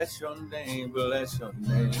Bless your name, bless your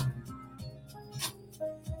name.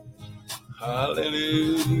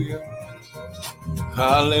 Hallelujah,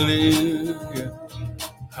 hallelujah,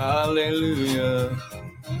 hallelujah.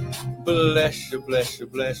 Bless you, bless you,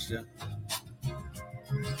 bless you.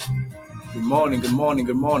 Good morning, good morning,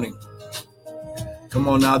 good morning. Come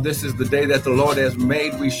on now, this is the day that the Lord has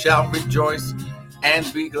made. We shall rejoice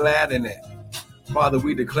and be glad in it. Father,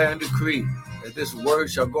 we declare and decree that this word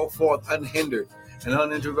shall go forth unhindered and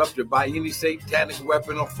uninterrupted by any satanic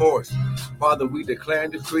weapon or force. Father, we declare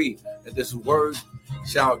and decree that this word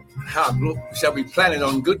shall be planted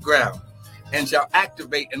on good ground and shall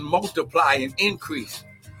activate and multiply and increase.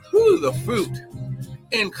 The fruit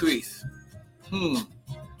increase.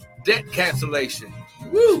 Debt cancellation.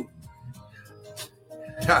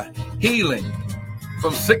 Healing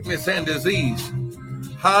from sickness and disease.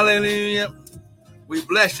 Hallelujah. We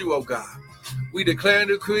bless you, oh God. We declare and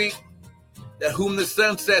decree that whom the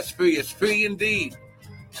Son sets free is free indeed.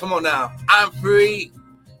 Come on now. I'm free.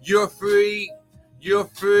 You're free. You're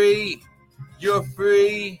free. You're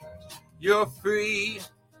free. You're free.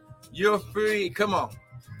 You're free. Come on.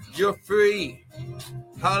 You're free.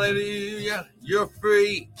 Hallelujah. You're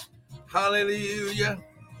free. Hallelujah.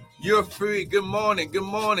 You're free. Good morning. Good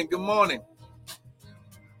morning. Good morning.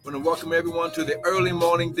 I want to welcome everyone to the early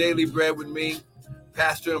morning daily bread with me,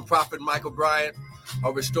 Pastor and Prophet Michael Bryant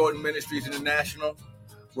of Restored Ministries International,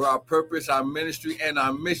 where our purpose, our ministry, and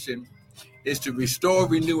our mission is to restore,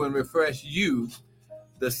 renew, and refresh you,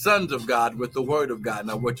 the sons of God, with the word of God.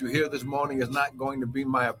 Now, what you hear this morning is not going to be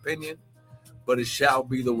my opinion, but it shall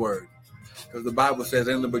be the word. Because the Bible says,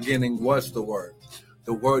 in the beginning was the word.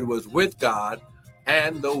 The word was with God,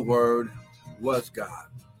 and the word was God.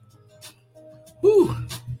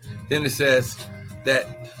 Then it says that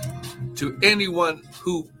to anyone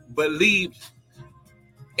who believed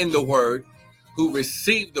in the word, who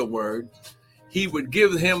received the word, he would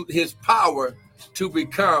give him his power to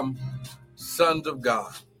become sons of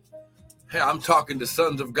God. Hey, I'm talking to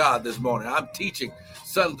sons of God this morning. I'm teaching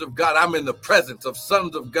sons of God. I'm in the presence of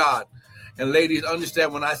sons of God. And ladies,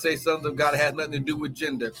 understand when I say sons of God, it has nothing to do with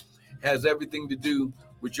gender. It has everything to do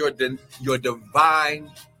with your divine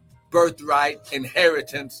birthright,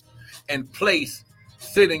 inheritance, and place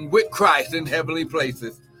sitting with Christ in heavenly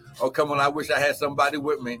places. Oh, come on. I wish I had somebody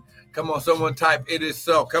with me. Come on. Someone type, it is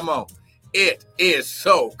so. Come on. It is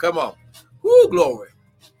so. Come on. Glory.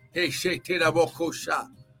 Hey,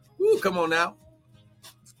 come on now.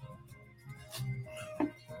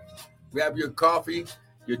 Grab your coffee,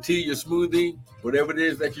 your tea, your smoothie, whatever it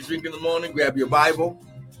is that you drink in the morning. Grab your Bible.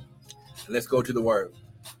 And let's go to the word.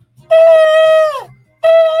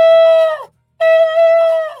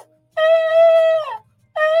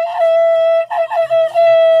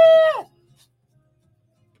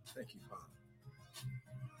 Thank you, Father.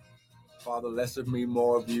 Father, less of me,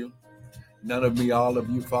 more of you. None of me, all of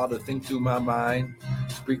you. Father, think through my mind,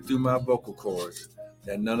 speak through my vocal cords,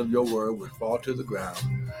 that none of your word would fall to the ground.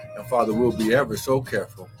 And Father, we'll be ever so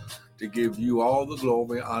careful to give you all the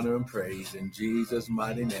glory, honor, and praise in Jesus'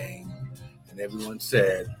 mighty name. And everyone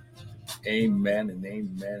said, amen and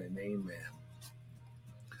amen and amen.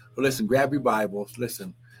 Well, listen, grab your Bibles.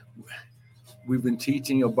 Listen, we've been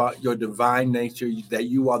teaching about your divine nature, that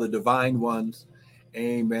you are the divine ones.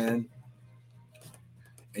 Amen.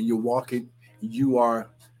 And you are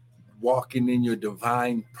walking in your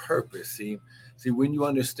divine purpose. See, when you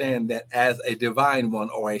understand that as a divine one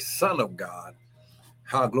or a son of God,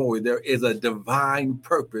 how glory, there is a divine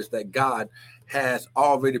purpose that God has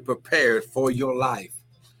already prepared for your life.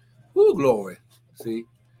 Glory. See,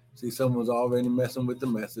 someone's already messing with the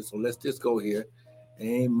message. So let's just go here.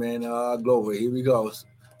 Amen. Glory. Here we go.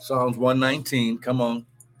 Psalms 119. Come on.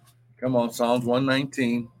 Psalms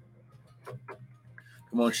 119.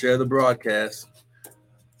 Come on, share the broadcast.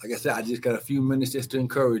 Like I said, I just got a few minutes just to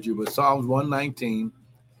encourage you. But Psalms 119,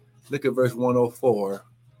 look at verse 104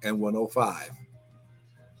 and 105.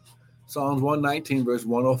 Psalms 119, verse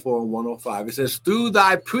 104 and 105. It says, through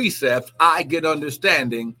thy precepts I get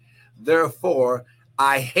understanding. Therefore,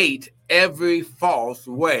 I hate every false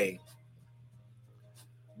way.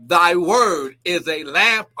 Thy word is a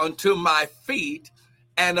lamp unto my feet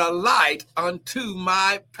and a light unto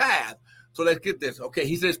my path. So let's get this. Okay,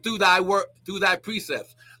 he says, through thy word, through thy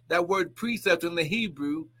precepts. That word precept in the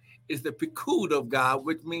Hebrew is the pikud of God,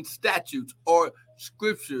 which means statutes or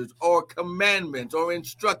scriptures or commandments or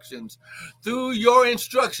instructions. Through your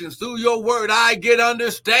instructions, through your word, I get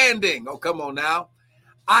understanding. Oh, come on now.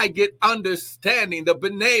 I get understanding, the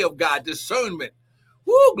B'nai of God, discernment.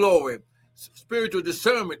 Glory. Spiritual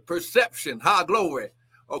discernment, perception. Glory.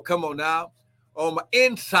 Oh, come on now. Oh, my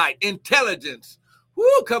insight, intelligence.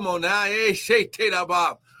 Woo, come on now. Hey,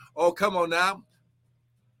 Bob. Oh, come on now.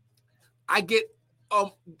 I get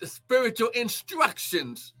the spiritual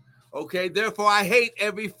instructions. Okay, therefore I hate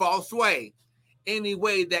every false way, any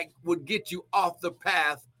way that would get you off the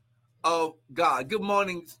path of God. Good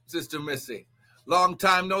morning, Sister Missy. Long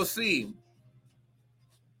time no see.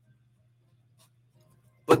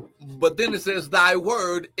 But then it says, thy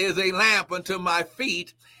word is a lamp unto my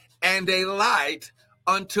feet and a light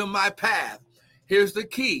unto my path. Here's the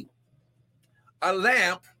key. A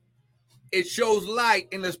lamp, it shows light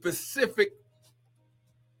in a specific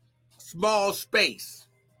small space.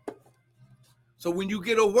 So when you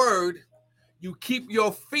get a word, you keep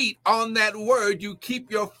your feet on that word, you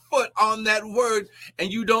keep your foot on that word,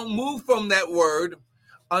 and you don't move from that word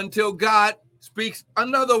until God speaks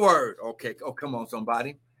another word. Okay, oh, come on,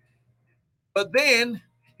 somebody. But then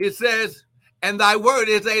it says, and thy word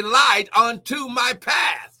is a light unto my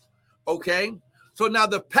path. Okay, so now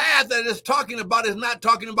the path that it's talking about is not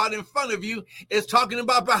talking about in front of you, it's talking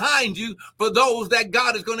about behind you for those that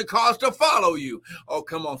God is going to cause to follow you. Oh,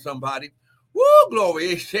 come on, somebody. Woo,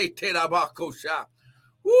 glory.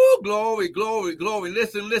 Woo, glory, glory, glory.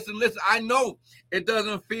 Listen. I know it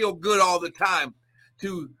doesn't feel good all the time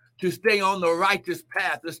to stay on the righteous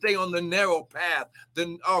path, to stay on the narrow path.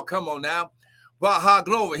 Then, oh, come on now. Baha,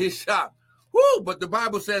 glory, his shot. Woo, but the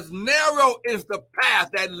Bible says narrow is the path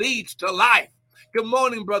that leads to life. Good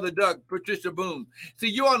morning, Brother Doug, Patricia Boone. See,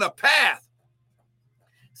 you're on a path.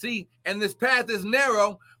 See, and this path is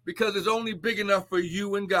narrow because it's only big enough for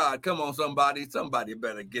you and God. Come on, somebody. Somebody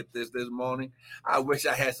better get this morning. I wish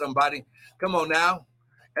I had somebody. Come on now.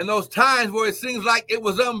 And those times where it seems like it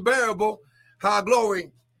was unbearable,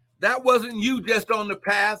 glory, that wasn't you just on the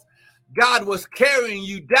path. God was carrying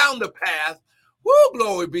you down the path. Woo,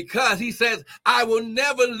 glory, because he says, I will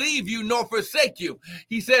never leave you nor forsake you.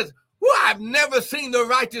 He says, I've never seen the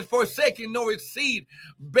righteous forsaken nor his seed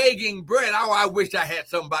begging bread. Oh, I wish I had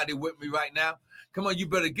somebody with me right now. Come on, you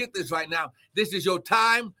better get this right now. This is your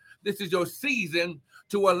time. This is your season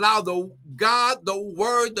to allow the God, the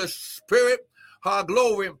word, the spirit,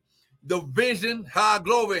 glory, the vision,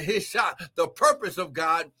 glory, his shot, the purpose of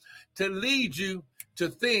God to lead you to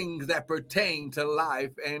things that pertain to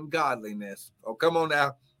life and godliness. Oh, come on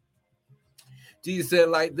now. Jesus said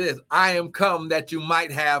like this, I am come that you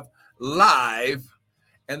might have life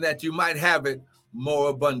and that you might have it more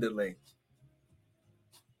abundantly.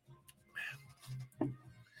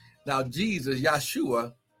 Now, Jesus,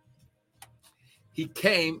 Yeshua, he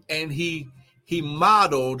came and he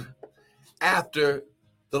modeled after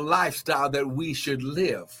the lifestyle that we should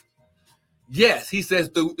live. Yes, he says,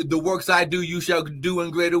 the works I do, you shall do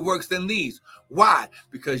in greater works than these. Why?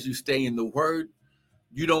 Because you stay in the word.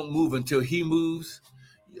 You don't move until he moves.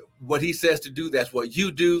 What he says to do, that's what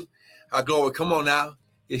you do. Our glory, come on now.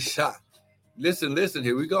 It's shot. Listen,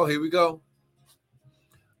 here we go.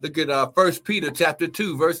 Look at 1 Peter chapter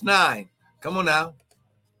 2, verse 9. Come on now.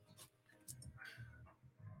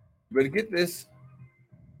 Better get this.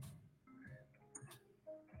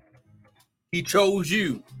 He chose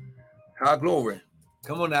you. Our glory.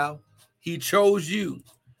 Come on now. He chose you.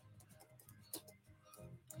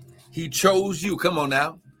 He chose you. Come on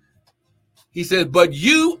now. He says, but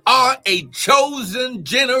you are a chosen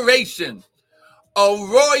generation, a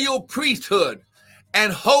royal priesthood,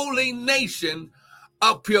 and holy nation,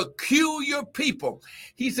 a peculiar people.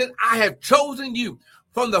 He said, I have chosen you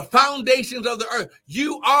from the foundations of the earth.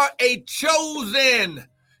 You are a chosen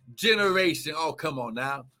generation. Oh, come on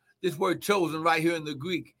now. This word chosen right here in the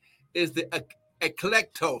Greek is the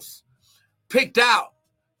eklektos, picked out,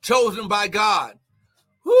 chosen by God.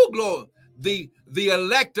 Who glory? The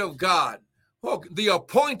elect of God. The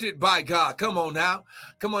appointed by God. Come on now.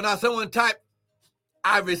 Come on now. Someone type,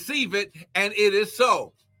 I receive it, and it is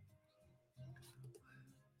so.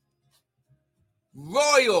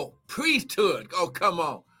 Royal priesthood. Oh, come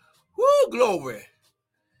on. Whoo, glory.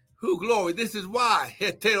 Who glory. This is why.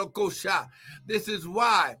 This is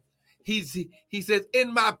why. He says,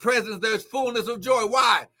 in my presence, there's fullness of joy.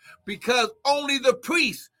 Why? Because only the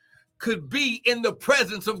priest could be in the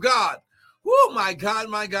presence of God. Oh, my God,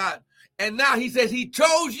 my God. And now he says he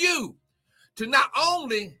chose you to not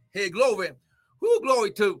only, hey, glory,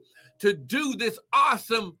 to do this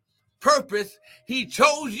awesome purpose. He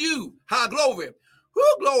chose you, glory,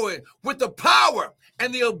 with the power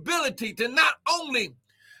and the ability to not only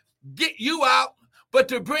get you out, but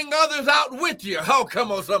to bring others out with you. Oh,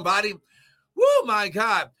 come on, somebody. Oh, my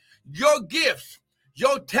God. Your gifts,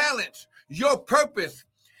 your talents, your purpose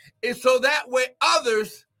is so that way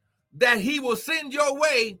others that he will send your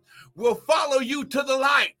way will follow you to the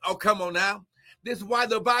light. Oh, come on now. This is why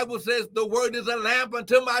the Bible says the word is a lamp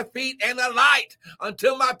unto my feet and a light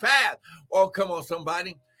unto my path. Oh, come on,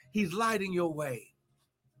 somebody. He's lighting your way.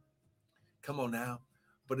 Come on now.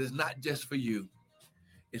 But it's not just for you.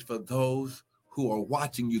 It's for those who are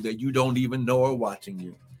watching you that you don't even know are watching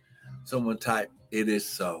you. Someone type, it is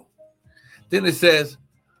so. Then it says,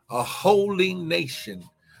 a holy nation,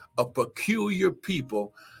 a peculiar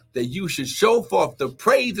people, that you should show forth the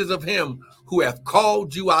praises of him who hath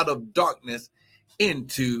called you out of darkness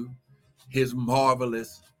into his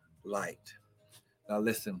marvelous light. Now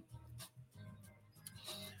listen,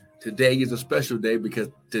 today is a special day because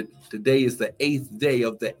today is the 8th day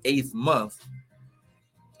of the 8th month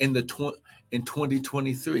in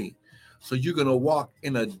 2023. So you're going to walk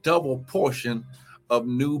in a double portion of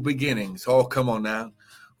new beginnings. Oh, come on now.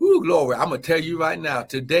 Woo, glory. I'm going to tell you right now,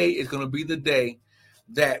 today is going to be the day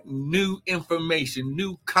that new information,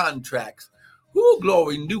 new contracts, woo,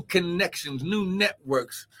 glory, new connections, new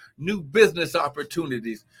networks, new business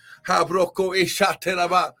opportunities.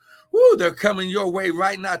 Woo, they're coming your way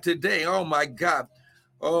right now today. Oh, my God.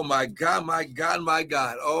 Oh, my God, my God, my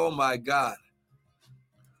God. Oh, my God.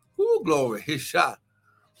 Woo, glory. His shot.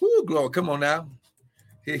 Woo, glory. Come on now.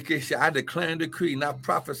 I declare and decree and I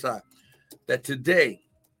prophesy that today,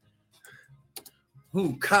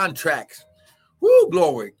 contracts. Woo,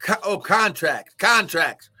 glory.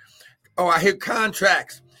 Contracts. Oh, I hear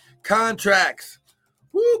contracts.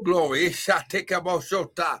 Woo, glory.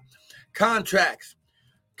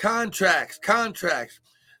 Contracts.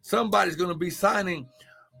 Somebody's going to be signing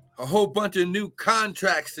a whole bunch of new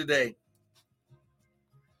contracts today.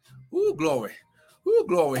 Woo, glory.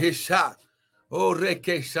 His shot. Oh,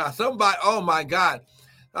 reke shot. Somebody, oh my God.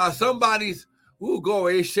 Somebody's,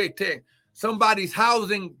 glory. Somebody's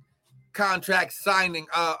housing contract signing,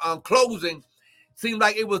 closing seemed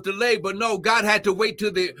like it was delayed, but no, God had to wait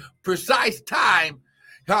till the precise time.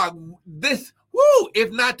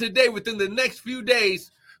 If not today, within the next few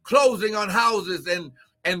days, closing on houses and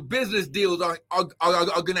business deals are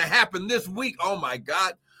going to happen this week. Oh my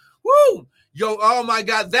God. Woo! Oh my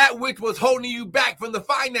God, that which was holding you back from the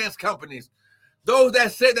finance companies, those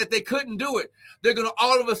that said that they couldn't do it, they're going to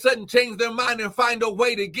all of a sudden change their mind and find a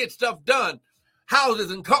way to get stuff done.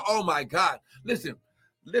 Houses and cars. Oh my God. Listen,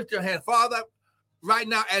 lift your hand. Father, right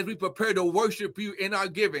now as we prepare to worship you in our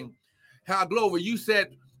giving, how glory, you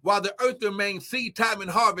said, while the earth remains, seed time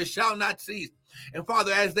and harvest shall not cease. And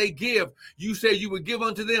Father, as they give, you said you would give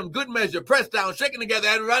unto them good measure, pressed down, shaken together,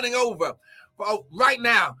 and running over. Right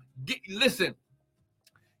now, listen,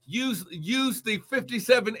 use the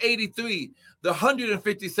 5783, the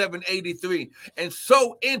 15783, and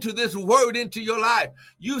sow into this word into your life.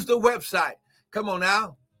 Use the website. Come on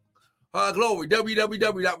now. Glory,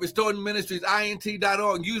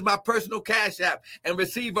 www.restoredministriesint.org. Use my personal cash app and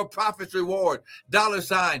receive a prophet's reward.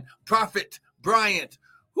 $ Prophet Bryant.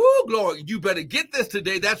 Woo, glory. You better get this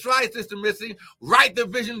today. That's right, Sister Missy. Write the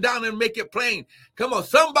vision down and make it plain. Come on,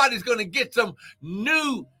 somebody's going to get some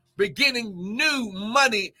new beginning, new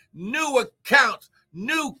money, new accounts,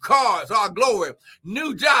 new cars. Oh, glory.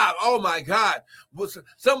 New job. Oh, my God.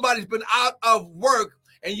 Somebody's been out of work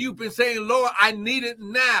and you've been saying, Lord, I need it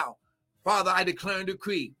now. Father, I declare and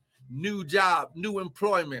decree, new job, new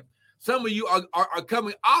employment. Some of you are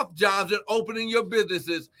coming off jobs and opening your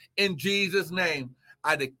businesses in Jesus' name.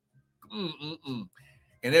 And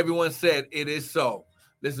everyone said, it is so.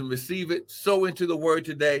 Listen, receive it. Sow into the word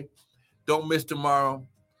today. Don't miss tomorrow,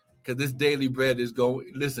 because this daily bread is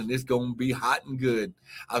it's going to be hot and good.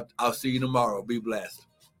 I'll see you tomorrow. Be blessed.